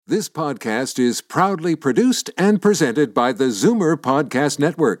This podcast is proudly produced and presented by the Zoomer Podcast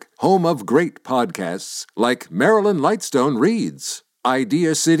Network, home of great podcasts like Marilyn Lightstone Reads,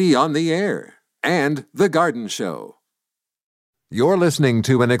 Idea City on the Air, and The Garden Show. You're listening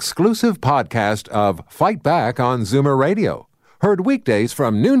to an exclusive podcast of Fight Back on Zoomer Radio, heard weekdays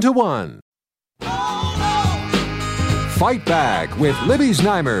from noon to 1. Fight Back with Libby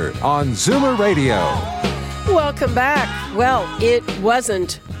Znaimer on Zoomer Radio. Welcome back. Well, it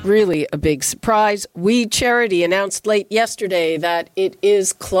wasn't really a big surprise. We Charity announced late yesterday that it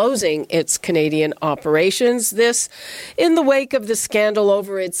is closing its Canadian operations. This in the wake of the scandal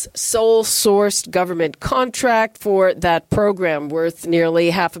over its sole-sourced government contract for that program worth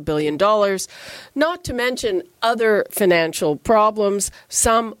nearly $500 million, not to mention other financial problems,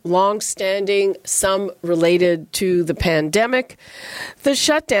 some long-standing, some related to the pandemic. The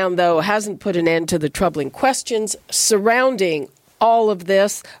shutdown, though, hasn't put an end to the troubling questions surrounding all of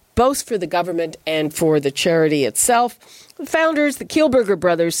this, both for the government and for the charity itself. The founders, the Kielburger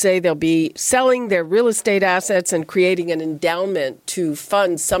brothers, say they'll be selling their real estate assets and creating an endowment to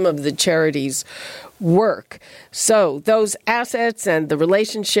fund some of the charity's work. So those assets and the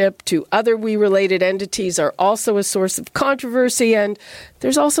relationship to other we-related entities are also a source of controversy, and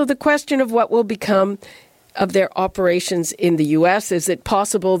there's also the question of what will become of their operations in the U.S. Is it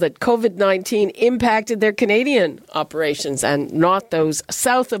possible that COVID-19 impacted their Canadian operations and not those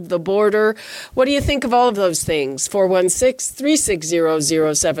south of the border? What do you think of all of those things?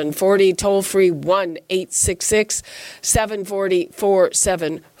 416-360-0740, toll-free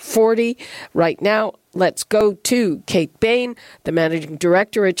 1-866-740-4740. Right now, let's go to Kate Bahen, the Managing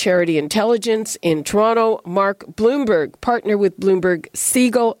Director at Charity Intelligence in Toronto. Mark Blumberg, partner with Blumberg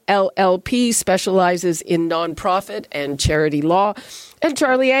Segal LLP, specializes in nonprofit and charity law. And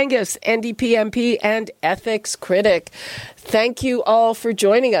Charlie Angus, NDP MP and Ethics Critic. Thank you all for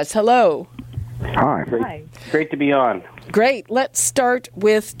joining us. Hello. Hi. Great to be on. Great. Let's start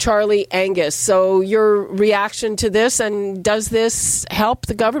with Charlie Angus. So your reaction to this, and does this help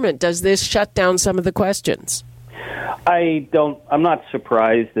the government? Does this shut down some of the questions? I'm not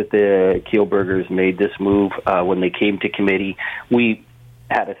surprised that the Kielburgers made this move. When they came to committee, we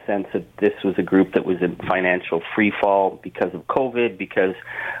had a sense that this was a group that was in financial freefall because of COVID, because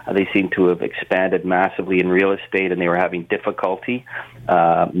they seem to have expanded massively in real estate and they were having difficulty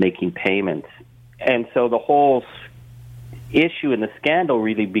making payments. And so the whole issue and the scandal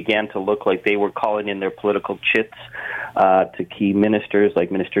really began to look like they were calling in their political chits to key ministers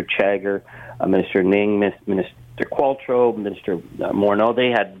like Minister Chagger, Minister Ning, Minister Qualtrough, Minister Morneau. They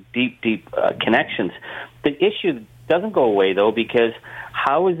had deep connections. The issue doesn't go away, though, because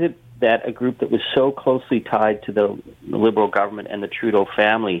how is it that a group that was so closely tied to the Liberal government and the Trudeau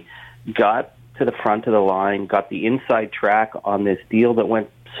family got to the front of the line, got the inside track on this deal that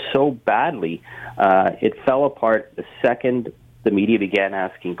went so badly? It fell apart the second the media began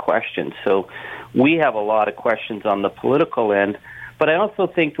asking questions. So we have a lot of questions on the political end, but I also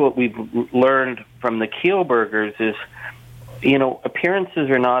think what we've learned from the Kielburgers is, appearances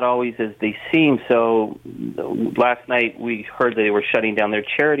are not always as they seem. So last night we heard that they were shutting down their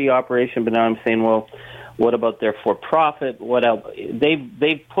charity operation, but now I'm saying, well, what about their for-profit? What else?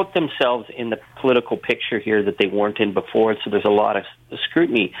 They've put themselves in the political picture here that they weren't in before, so there's a lot of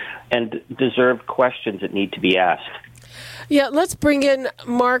scrutiny and deserved questions that need to be asked. Yeah, let's bring in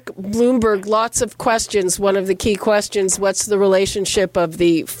Mark Blumberg. Lots of questions. One of the key questions, what's the relationship of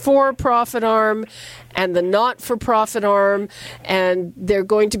the for-profit arm and the not-for-profit arm? And they're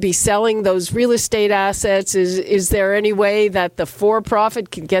going to be selling those real estate assets. Is there any way that the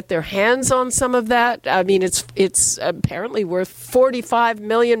for-profit can get their hands on some of that? I mean, it's apparently worth $45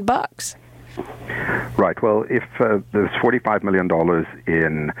 million. Right. Well, if there's $45 million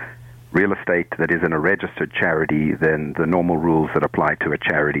in real estate that is in a registered charity, then the normal rules that apply to a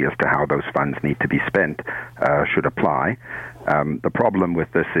charity as to how those funds need to be spent should apply. The problem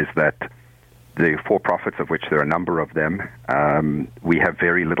with this is that the for-profits, of which there are a number of them, we have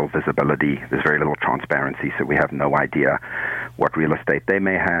very little visibility. There's very little transparency, so we have no idea what real estate they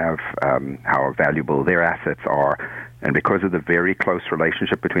may have, how valuable their assets are. And because of the very close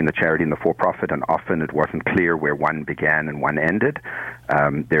relationship between the charity and the for-profit, and often it wasn't clear where one began and one ended,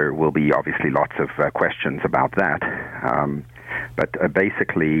 there will be obviously lots of questions about that. But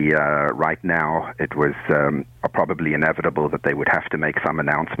basically, right now, it was probably inevitable that they would have to make some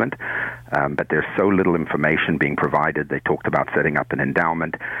announcement. But there's so little information being provided. They talked about setting up an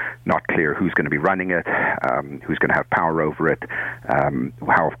endowment, not clear who's going to be running it, who's going to have power over it,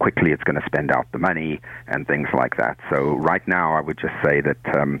 how quickly it's going to spend out the money, and things like that. So right now, I would just say that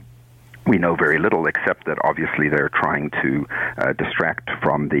we know very little, except that obviously they're trying to distract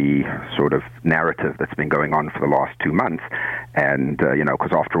from the sort of narrative that's been going on for the last 2 months. And,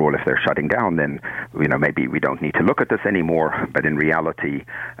 because after all, if they're shutting down, then, maybe we don't need to look at this anymore. But in reality,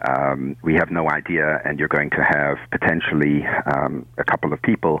 we have no idea, and you're going to have potentially a couple of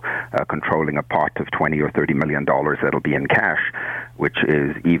people controlling a pot of $20 or $30 million that'll be in cash, which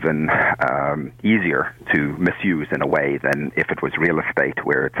is even easier to misuse in a way than if it was real estate,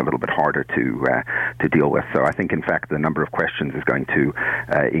 where it's a little bit harder to deal with. So I think, in fact, the number of questions is going to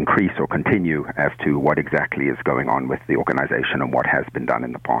increase or continue as to what exactly is going on with the organization and what has been done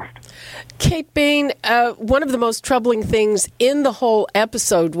in the past. Kate Bahen, one of the most troubling things in the whole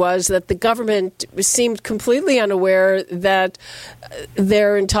episode was that the government seemed completely unaware that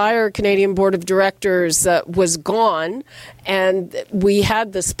their entire Canadian Board of Directors was gone. And we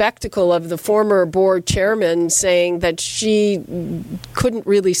had the spectacle of the former board chairman saying that she couldn't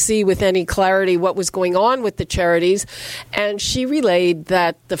really see with any clarity what was going on with the charities. And she relayed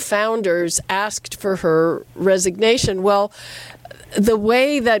that the founders asked for her resignation. Well, the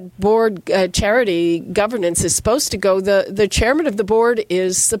way that board charity governance is supposed to go, the chairman of the board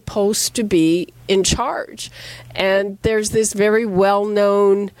is supposed to be in charge. And there's this very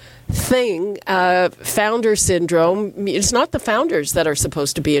well-known thing, founder syndrome. It's not the founders that are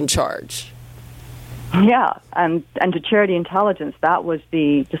supposed to be in charge. Yeah, and to Charity Intelligence, that was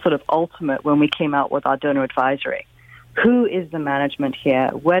the sort of ultimate when we came out with our donor advisory. Who is the management here?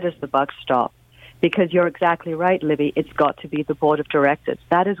 Where does the buck stop? Because you're exactly right, Libby, it's got to be the board of directors.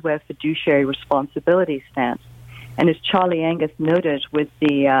 That is where fiduciary responsibility stands. And as Charlie Angus noted with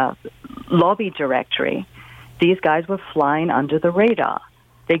the lobby directory, these guys were flying under the radar.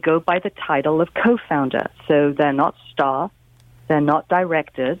 They go by the title of co-founder, so they're not staff, they're not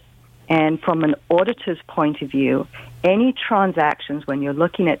directors, and from an auditor's point of view, any transactions when you're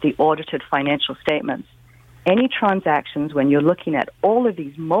looking at the audited financial statements, any transactions when you're looking at all of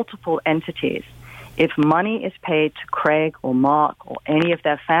these multiple entities, if money is paid to Craig or Mark or any of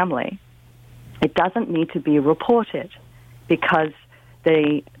their family, it doesn't need to be reported because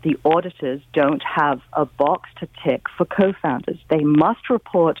the auditors don't have a box to tick for co-founders. They must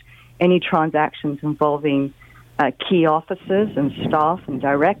report any transactions involving key officers and staff and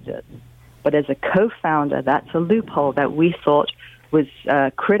directors. But as a co-founder, that's a loophole that we thought was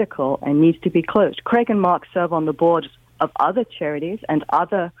critical and needs to be closed. Craig and Mark serve on the boards of other charities and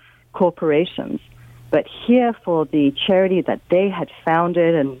other corporations. But here for the charity that they had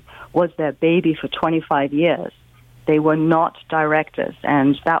founded and was their baby for 25 years, they were not directors,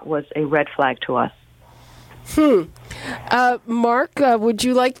 and that was a red flag to us. Mark, would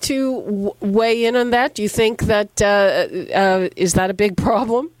you like to weigh in on that? Do you think that is that a big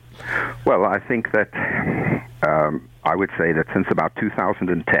problem? Well, I think that I would say that since about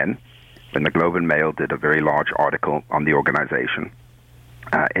 2010, when the Globe and Mail did a very large article on the organization,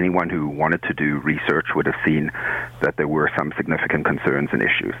 anyone who wanted to do research would have seen that there were some significant concerns and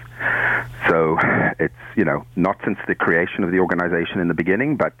issues. So it's, not since the creation of the organization in the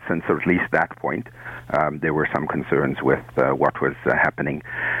beginning, but since at least that point, there were some concerns with what was happening.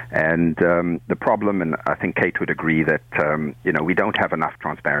 And the problem, and I think Kate would agree that, we don't have enough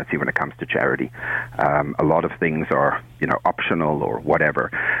transparency when it comes to charity. A lot of things are, optional or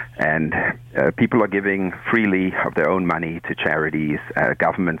whatever. And people are giving freely of their own money to charities.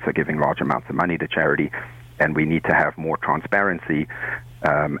 Governments are giving large amounts of money to charity. And we need to have more transparency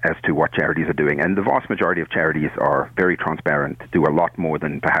as to what charities are doing. And the vast majority of charities are very transparent, do a lot more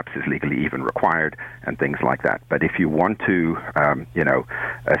than perhaps is legally even required, and things like that. But if you want to,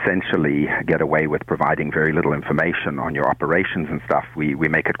 essentially get away with providing very little information on your operations and stuff, we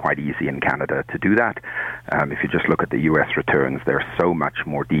make it quite easy in Canada to do that. If you just look at the U.S. returns, they're so much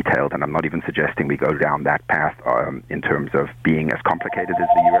more detailed, and I'm not even suggesting we go down that path in terms of being as complicated as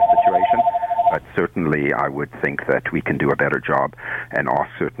the U.S. situation. But certainly I would think that we can do a better job and ask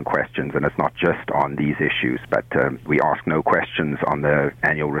certain questions. And it's not just on these issues, but we ask no questions on the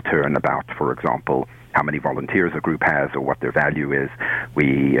annual return about, for example, how many volunteers a group has or what their value is.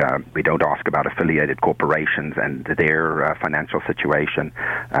 We don't ask about affiliated corporations and their financial situation.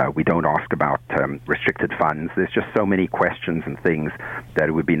 We don't ask about restricted funds. There's just so many questions and things that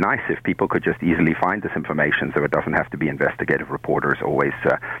it would be nice if people could just easily find this information so it doesn't have to be investigative reporters always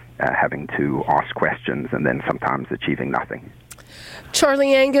having to ask questions and then sometimes achieving nothing.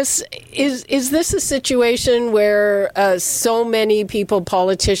 Charlie Angus, is this a situation where so many people,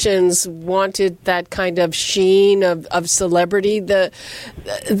 politicians, wanted that kind of sheen of celebrity?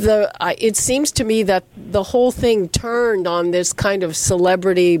 It seems to me that the whole thing turned on this kind of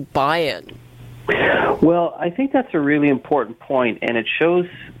celebrity buy-in. Well, I think that's a really important point, and it shows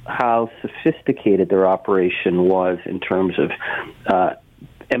how sophisticated their operation was in terms of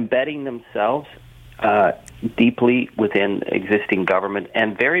embedding themselves deeply within existing government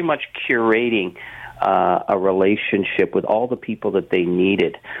and very much curating a relationship with all the people that they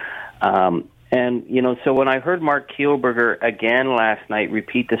needed. And, so when I heard Mark Kielburger again last night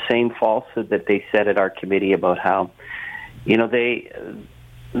repeat the same falsehood that they said at our committee about how,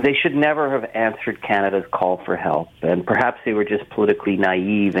 they should never have answered Canada's call for help. And perhaps they were just politically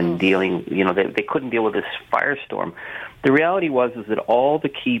naive and dealing, they couldn't deal with this firestorm. The reality was that all the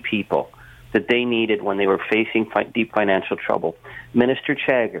key people that they needed when they were facing deep financial trouble, Minister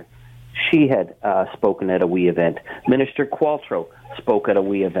Chagger, she had spoken at a WE event. Minister Qualtrough spoke at a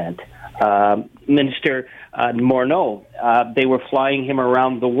WE event. Minister Morneau, they were flying him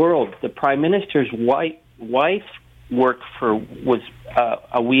around the world. The Prime Minister's wife was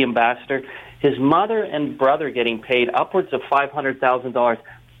a WE ambassador. His mother and brother getting paid upwards of $500,000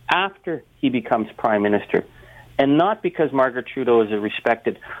 after he becomes Prime Minister. And not because Margaret Trudeau is a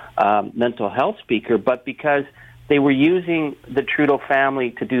respected mental health speaker, but because they were using the Trudeau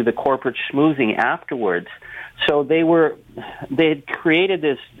family to do the corporate schmoozing afterwards. So they had created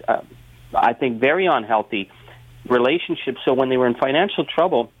this, I think, very unhealthy relationship. So when they were in financial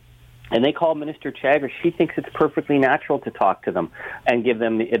trouble, and they called Minister Chagger, she thinks it's perfectly natural to talk to them and give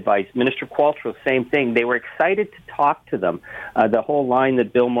them advice. Minister Qualtrough, same thing. They were excited to talk to them. The whole line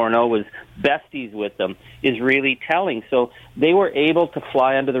that Bill Morneau was besties with them is really telling. So they were able to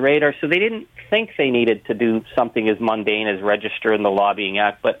fly under the radar. So they didn't think they needed to do something as mundane as register in the Lobbying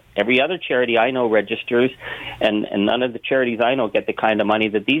Act. But every other charity I know registers, and none of the charities I know get the kind of money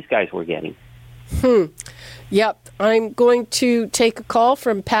that these guys were getting. Yep. I'm going to take a call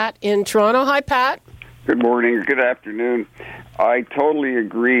from Pat in Toronto. Hi, Pat. Good morning or good afternoon. I totally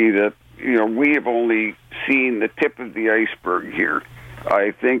agree that, we have only seen the tip of the iceberg here.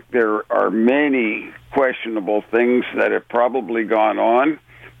 I think there are many questionable things that have probably gone on.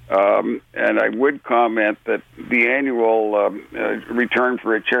 And I would comment that the annual return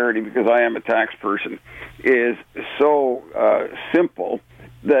for a charity, because I am a tax person, is so simple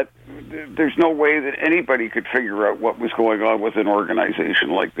that there's no way that anybody could figure out what was going on with an organization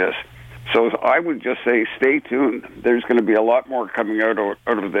like this. So I would just say stay tuned. There's going to be a lot more coming out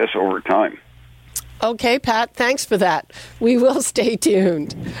of this over time. Okay, Pat, thanks for that. We will stay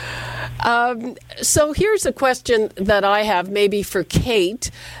tuned. So here's a question that I have, maybe for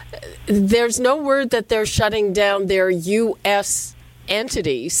Kate. There's no word that they're shutting down their U.S.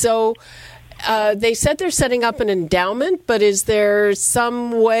 entity. So they said they're setting up an endowment, but is there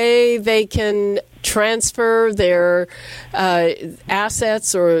some way they can transfer their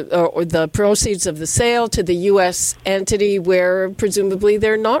assets or the proceeds of the sale to the U.S. entity where presumably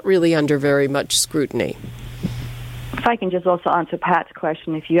they're not really under very much scrutiny? If I can just also answer Pat's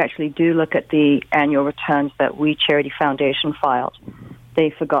question, if you actually do look at the annual returns that We Charity Foundation filed, they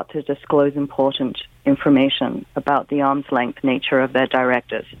forgot to disclose important information about the arm's length nature of their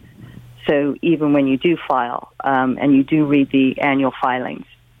directors. So even when you do file and you do read the annual filings,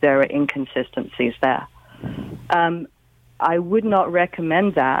 there are inconsistencies there. I would not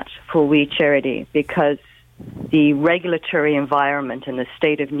recommend that for We Charity because the regulatory environment in the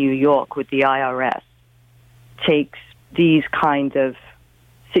state of New York with the IRS takes these kind of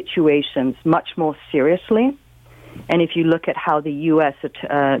situations much more seriously. And if you look at how the U.S.,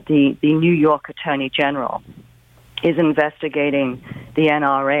 the New York Attorney General is investigating the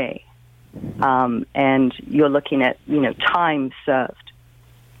NRA, and you're looking at, time served,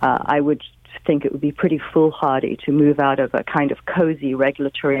 I would think it would be pretty foolhardy to move out of a kind of cozy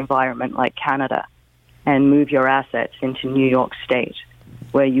regulatory environment like Canada and move your assets into New York State,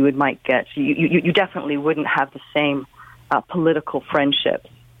 where you definitely wouldn't have the same political friendships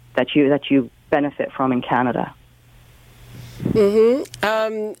that you benefit from in Canada.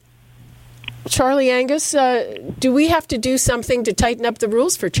 Mm-hmm. Charlie Angus, do we have to do something to tighten up the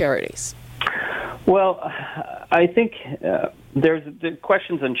rules for charities? Well, I think there's the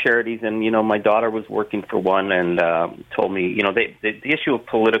questions on charities, and my daughter was working for one, and told me, the issue of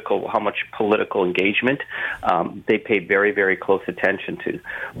how much political engagement, they pay very, very close attention to.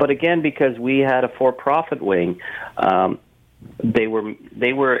 But again, because we had a for-profit wing, they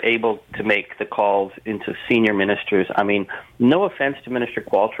were able to make the calls into senior ministers. I mean, no offense to Minister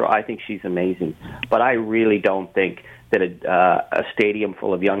Qualtrough, I think she's amazing, but I really don't think that a stadium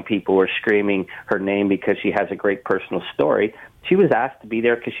full of young people were screaming her name because she has a great personal story. She was asked to be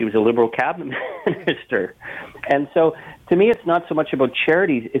there because she was a Liberal cabinet minister. And so, to me, it's not so much about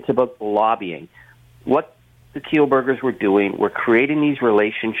charities, it's about lobbying. What the Kielburgers were doing were creating these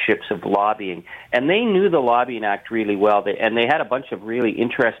relationships of lobbying, and they knew the Lobbying Act really well. And they had a bunch of really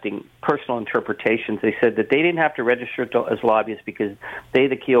interesting personal interpretations. They said that they didn't have to register as lobbyists because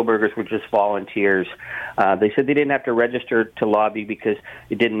the Kielburgers were just volunteers. They said they didn't have to register to lobby because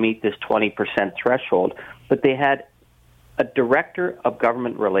it didn't meet this 20% threshold. But they had a director of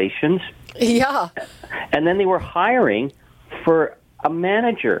government relations. Yeah. And then they were hiring for a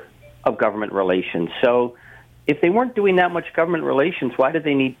manager of government relations. So if they weren't doing that much government relations, why did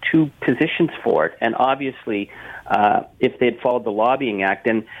they need two positions for it? And obviously, if they had followed the Lobbying Act,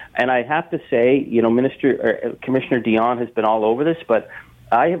 and I have to say, Commissioner Dion has been all over this, but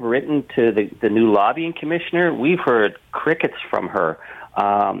I have written to the new lobbying commissioner. We've heard crickets from her.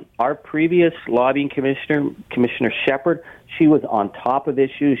 Our previous lobbying commissioner, Commissioner Shepherd, she was on top of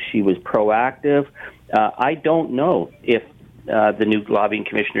issues. She was proactive. I don't know if the new lobbying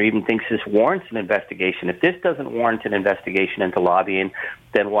commissioner even thinks this warrants an investigation. If this doesn't warrant an investigation into lobbying,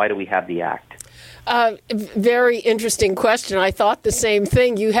 then why do we have the Act? Very interesting question. I thought the same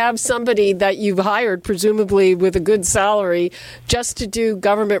thing. You have somebody that you've hired, presumably with a good salary, just to do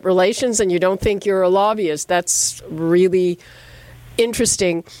government relations, and you don't think you're a lobbyist. That's really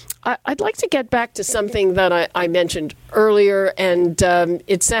interesting. I'd like to get back to something that I mentioned earlier, and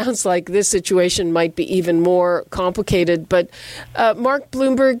it sounds like this situation might be even more complicated. But Mark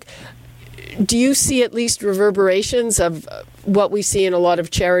Blumberg, do you see at least reverberations of what we see in a lot of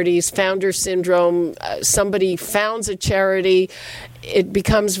charities, founder syndrome? Somebody founds a charity, it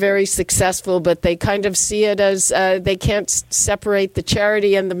becomes very successful, but they kind of see it as they can't separate the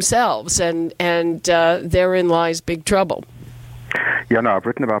charity and themselves, and therein lies big trouble. Yeah, no, I've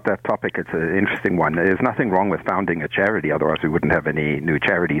written about that topic. It's an interesting one. There's nothing wrong with founding a charity, otherwise we wouldn't have any new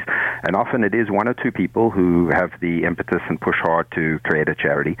charities. And often it is one or two people who have the impetus and push hard to create a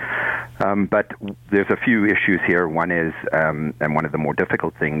charity. But there's a few issues here. One is, and one of the more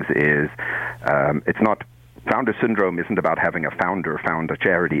difficult things is, it's not... Founder syndrome isn't about having a founder found a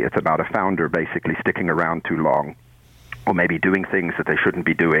charity. It's about a founder basically sticking around too long, or maybe doing things that they shouldn't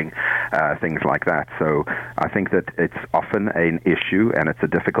be doing, things like that. So I think that it's often an issue and it's a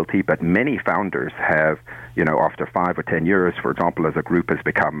difficulty, but many founders have, after 5 or 10 years, for example, as a group has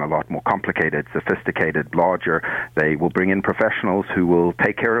become a lot more complicated, sophisticated, larger, they will bring in professionals who will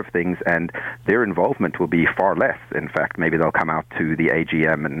take care of things, and their involvement will be far less. In fact, maybe they'll come out to the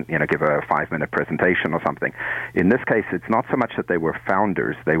AGM and, give a 5-minute presentation or something. In this case, it's not so much that they were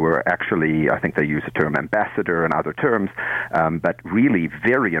founders. They were actually, I think they use the term ambassador and other terms, but really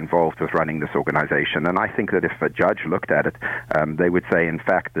very involved with running this organization. And I think that if a judge looked at it, they would say, in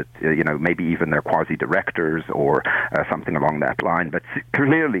fact, that, maybe even they're quasi-directors or something along that line. But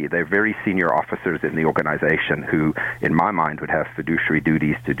clearly, they're very senior officers in the organization who, in my mind, would have fiduciary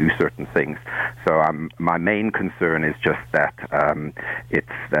duties to do certain things. So my main concern is just that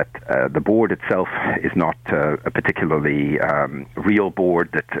the board itself is not a particularly real board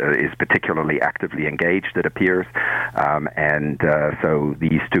that is particularly actively engaged, it appears. So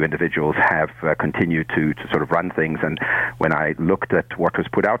these two individuals have continued to sort of run things. And when I looked at what was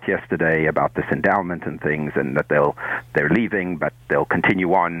put out yesterday about this endowment and things, and that they're leaving, but they'll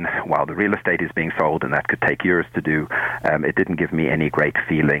continue on while the real estate is being sold, and that could take years to do, it didn't give me any great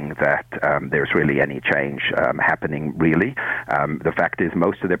feeling that there's really any change happening, really. The fact is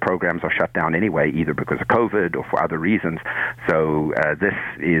most of their programs are shut down anyway, either because of COVID or for other reasons. So this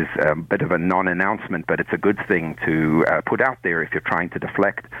is a bit of a non-announcement, but it's a good thing to put out there if you're trying to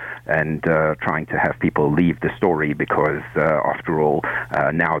deflect and trying to have people leave the story because, after all,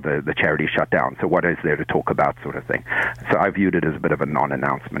 now the charity shut down. So what is there to talk about, sort of thing? So I viewed it as a bit of a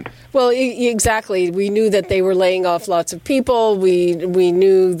non-announcement. Well, exactly. We knew that they were laying off lots of people. We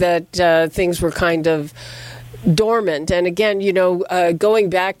knew that things were kind of dormant. And again, going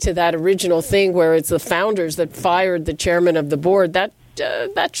back to that original thing where it's the founders that fired the chairman of the board, that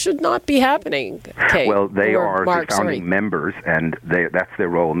should not be happening. Kate, well, they are Mark, the founding members, and that's their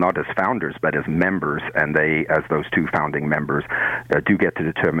role, not as founders, but as members. And they, as those two founding members, do get to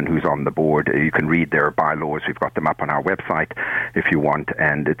determine who's on the board. You can read their bylaws. We've got them up on our website if you want,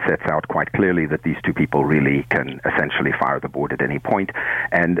 and it sets out quite clearly that these two people really can essentially fire the board at any point.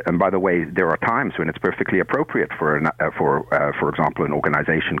 And by the way, there are times when it's perfectly appropriate for example, an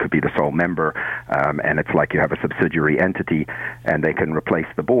organization could be the sole member, and it's like you have a subsidiary entity, and they can replace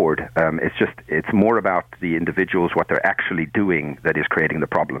the board. It's more about the individuals, what they're actually doing, that is creating the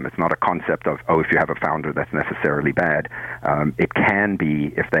problem. It's not a concept of, if you have a founder, that's necessarily bad. It can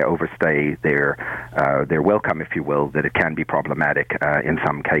be, if they overstay their welcome, if you will, that it can be problematic in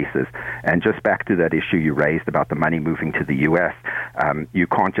some cases. And just back to that issue you raised about the money moving to the U.S., you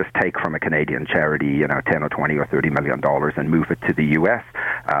can't just take from a Canadian charity, $10 or $20 or $30 million and move it to the U.S.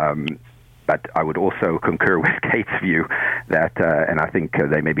 But I would also concur with Kate's view that, and I think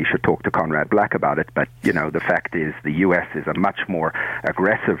they maybe should talk to Conrad Black about it, but, the fact is the U.S. is a much more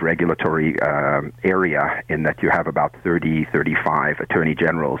aggressive regulatory area in that you have about 30, 35 attorney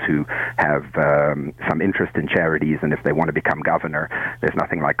generals who have some interest in charities, and if they want to become governor, there's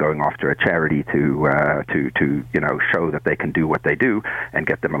nothing like going after a charity to show that they can do what they do and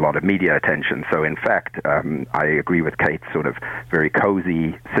get them a lot of media attention. So, in fact, I agree with Kate's sort of very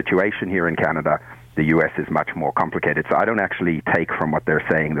cozy situation here in Canada. The U.S. is much more complicated. So I don't actually take from what they're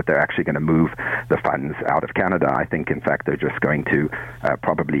saying that they're actually going to move the funds out of Canada. I think, in fact, they're just going to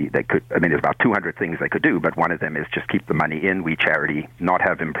there's about 200 things they could do, but one of them is just keep the money in We Charity, not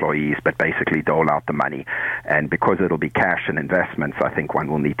have employees, but basically dole out the money. And because it'll be cash and investments, I think one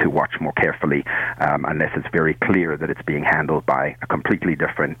will need to watch more carefully unless it's very clear that it's being handled by a completely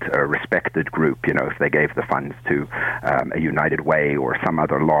different, respected group. If they gave the funds to a United Way or some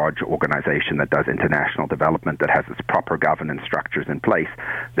other large organization that does international development that has its proper governance structures in place,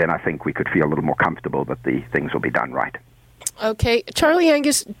 then I think we could feel a little more comfortable that the things will be done right. Okay. Charlie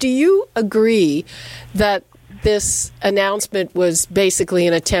Angus, do you agree that this announcement was basically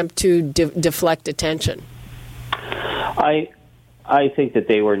an attempt to deflect attention? I think that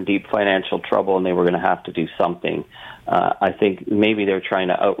they were in deep financial trouble and they were going to have to do something. I think maybe they're trying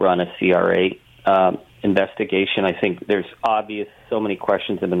to outrun a CRA investigation. I think there's so many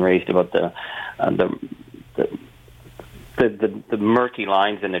questions have been raised about the murky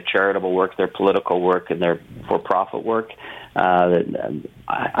lines in their charitable work, their political work, and their for-profit work.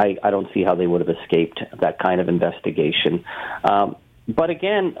 I don't see how they would have escaped that kind of investigation. But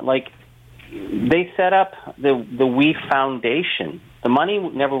again, they set up the We Foundation. The money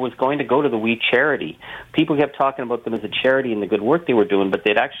never was going to go to the We Charity. People kept talking about them as a charity and the good work they were doing, but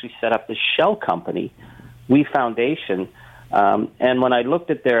they'd actually set up this shell company, We Foundation. And when I looked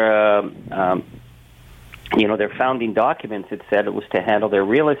at their founding documents, it said it was to handle their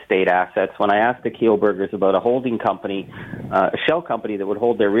real estate assets. When I asked the Kielburgers about a holding company, a shell company that would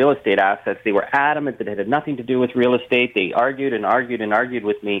hold their real estate assets, they were adamant that it had nothing to do with real estate. They argued and argued and argued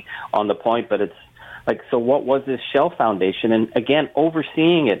with me on the point, but it's so what was this shell foundation? And again,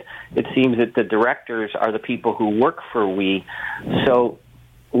 overseeing it seems that the directors are the people who work for We. So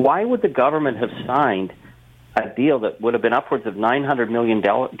why would the government have signed a deal that would have been upwards of $900 million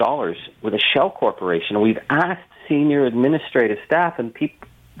with a shell corporation? We've asked senior administrative staff, and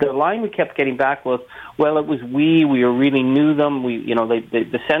the line we kept getting back was, well, it was we really knew them.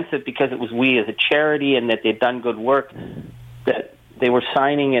 The sense that because it was We as a charity and that they'd done good work, that they were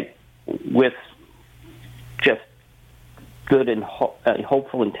signing it with just good and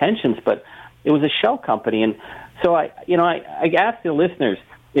hopeful intentions, but it was a shell company. And so I asked the listeners,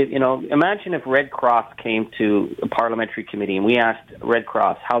 imagine if Red Cross came to a parliamentary committee and we asked Red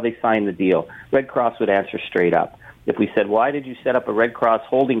Cross how they signed the deal. Red Cross would answer straight up. If we said, why did you set up a Red Cross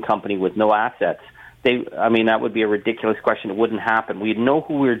holding company with no assets? That would be a ridiculous question. It wouldn't happen. We'd know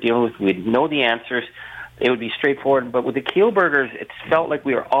who we were dealing with. We'd know the answers. It would be straightforward. But with the Kielburgers, it felt like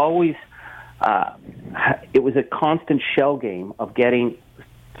we were always, it was a constant shell game of getting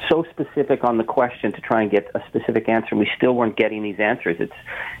so specific on the question to try and get a specific answer, and we still weren't getting these answers.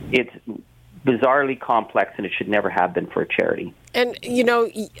 It's bizarrely complex, and it should never have been for a charity. And,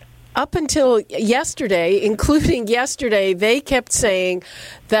 up until yesterday, including yesterday, they kept saying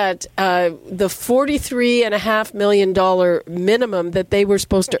that the $43.5 million minimum that they were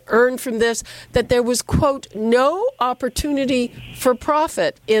supposed to earn from this, that there was, quote, no opportunity for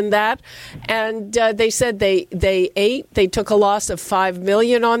profit in that. And they said they took a loss of $5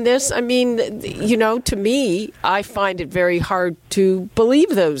 million on this. I mean, to me, I find it very hard to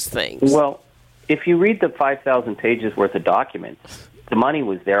believe those things. Well, if you read the 5,000 pages worth of documents, the money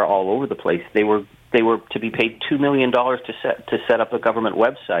was there all over the place. They were to be paid $2 million to set up a government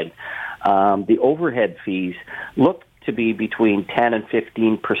website. The overhead fees looked to be between 10 and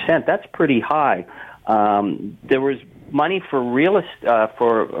 15%. That's pretty high. There was money for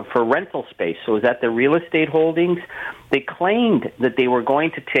for rental space. So is that the real estate holdings? They claimed that they were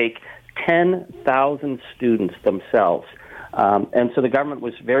going to take 10,000 students themselves And so the government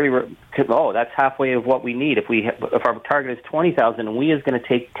was that's halfway of what we need. If our target is 20,000 and we is going to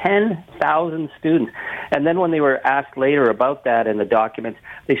take 10,000 students. And then when they were asked later about that in the documents,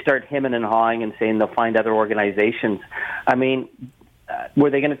 they start hemming and hawing and saying they'll find other organizations. I mean, were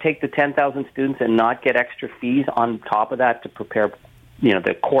they going to take the 10,000 students and not get extra fees on top of that to prepare,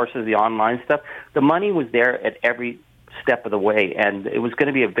 the courses, the online stuff? The money was there at every step of the way, and it was going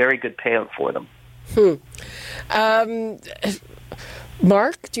to be a very good payout for them.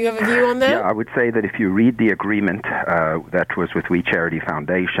 Mark, do you have a view on that? Yeah, I would say that if you read the agreement that was with We Charity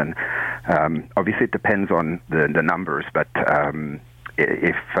Foundation, obviously it depends on the numbers, but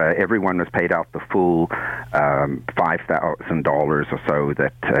if everyone was paid out the full $5,000 or so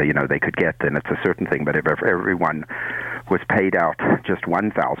that they could get, then it's a certain thing. But if everyone was paid out just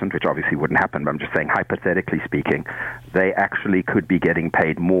 $1,000, which obviously wouldn't happen, but I'm just saying hypothetically speaking, they actually could be getting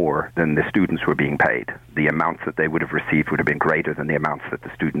paid more than the students were being paid. The amounts that they would have received would have been greater than the amounts that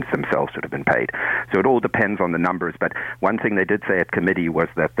the students themselves would have been paid. So it all depends on the numbers. But one thing they did say at committee was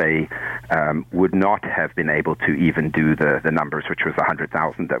that they would not have been able to even do the numbers, which was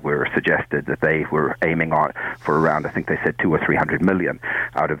 100,000 that were suggested, that they were aiming on for around, I think they said 200 or 300 million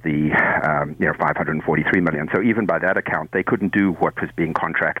out of the 543 million. So even by that account, they couldn't do what was being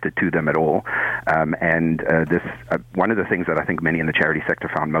contracted to them at all. One of the things that I think many in the charity sector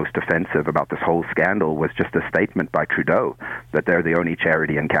found most offensive about this whole scandal was just a statement by Trudeau that they're the only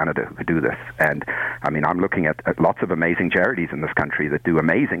charity in Canada who could do this. And I mean, I'm looking at lots of amazing charities in this country that do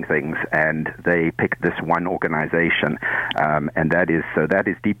amazing things, and they picked this one organization, and that is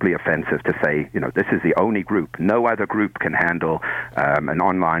deeply offensive to say, this is the only group. No other group can handle an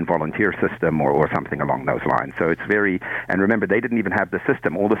online volunteer system or something along those lines. So it's and remember, they didn't even have the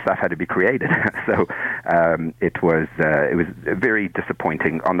system. All the stuff had to be created. So it was very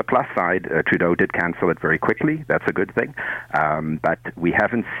disappointing. On the plus side, Trudeau did cancel it very quickly. That's a good thing. But we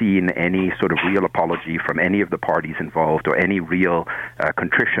haven't seen any sort of real apology from any of the parties involved or any real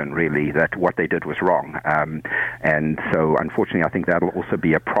contrition, really, that what they did was wrong. And so, unfortunately, I think that'll also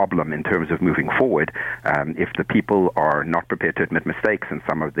be a problem in terms of moving forward. If the people are not prepared to admit mistakes, and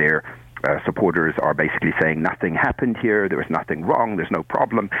some of their supporters are basically saying nothing happened here, there was nothing wrong, there's no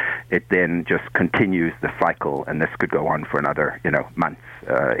problem, it then just continues the cycle, and this could go on for another months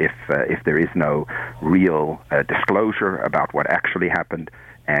if there is no real disclosure about what actually happened,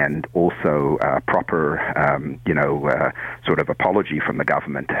 and also proper, sort of apology from the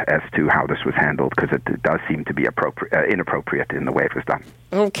government as to how this was handled, because it does seem to be inappropriate in the way it was done.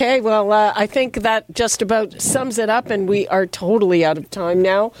 Okay, well, I think that just about sums it up, and we are totally out of time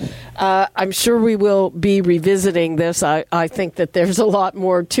now. I'm sure we will be revisiting this. I think that there's a lot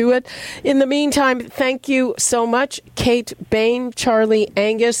more to it. In the meantime, thank you so much, Kate Bahen, Charlie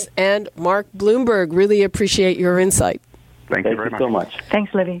Angus, and Mark Blumberg. Really appreciate your insight. Thank you very much. So much.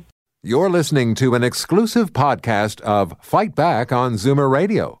 Thanks, Libby. You're listening to an exclusive podcast of Fight Back on Zoomer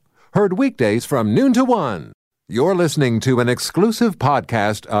Radio. Heard weekdays from noon to 1. You're listening to an exclusive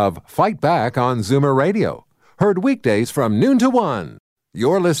podcast of Fight Back on Zoomer Radio. Heard weekdays from noon to 1.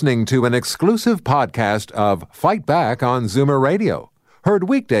 You're listening to an exclusive podcast of Fight Back on Zoomer Radio. Heard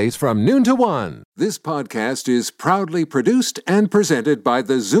weekdays from noon to 1. This podcast is proudly produced and presented by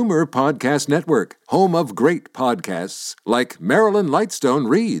the Zoomer Podcast Network, home of great podcasts like Marilyn Lightstone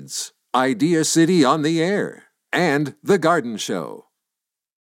Reads, Idea City on the Air, and The Garden Show.